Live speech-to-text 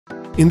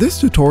In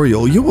this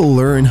tutorial, you will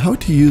learn how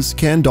to use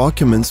Scan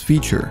Documents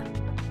feature.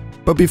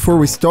 But before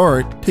we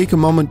start, take a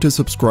moment to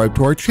subscribe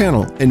to our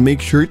channel and make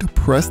sure to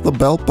press the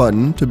bell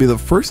button to be the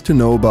first to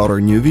know about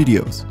our new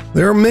videos.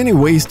 There are many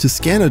ways to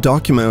scan a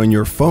document on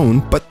your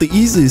phone, but the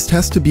easiest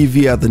has to be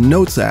via the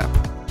Notes app.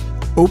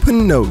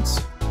 Open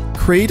Notes,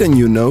 create a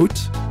new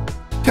note,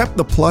 tap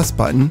the plus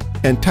button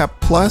and tap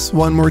plus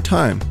one more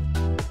time.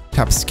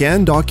 Tap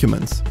Scan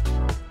Documents.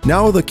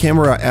 Now the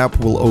camera app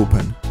will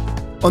open.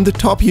 On the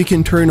top you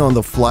can turn on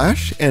the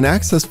flash and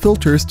access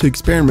filters to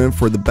experiment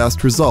for the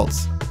best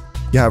results.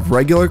 You have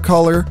regular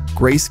color,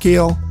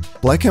 grayscale,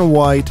 black and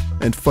white,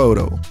 and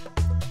photo.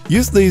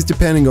 Use these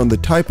depending on the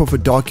type of a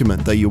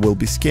document that you will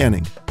be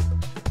scanning.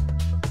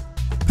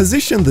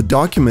 Position the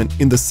document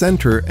in the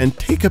center and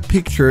take a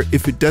picture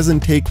if it doesn't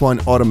take one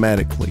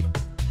automatically.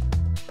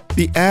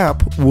 The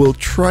app will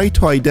try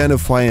to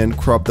identify and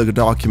crop the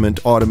document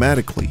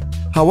automatically.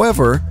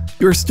 However,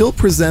 you're still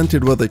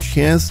presented with a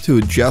chance to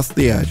adjust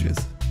the edges.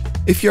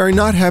 If you are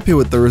not happy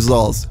with the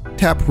results,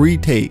 tap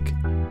Retake.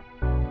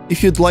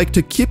 If you'd like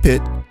to keep it,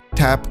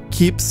 tap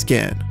Keep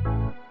Scan.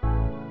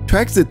 To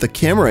exit the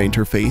camera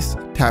interface,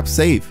 tap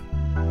Save.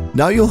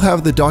 Now you'll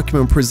have the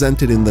document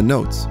presented in the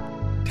notes.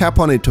 Tap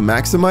on it to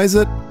maximize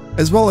it,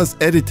 as well as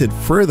edit it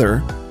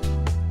further,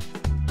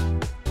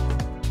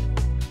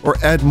 or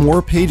add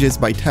more pages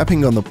by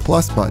tapping on the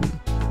plus button.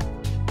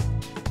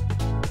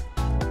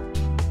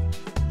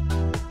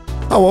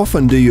 How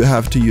often do you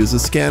have to use a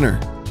scanner?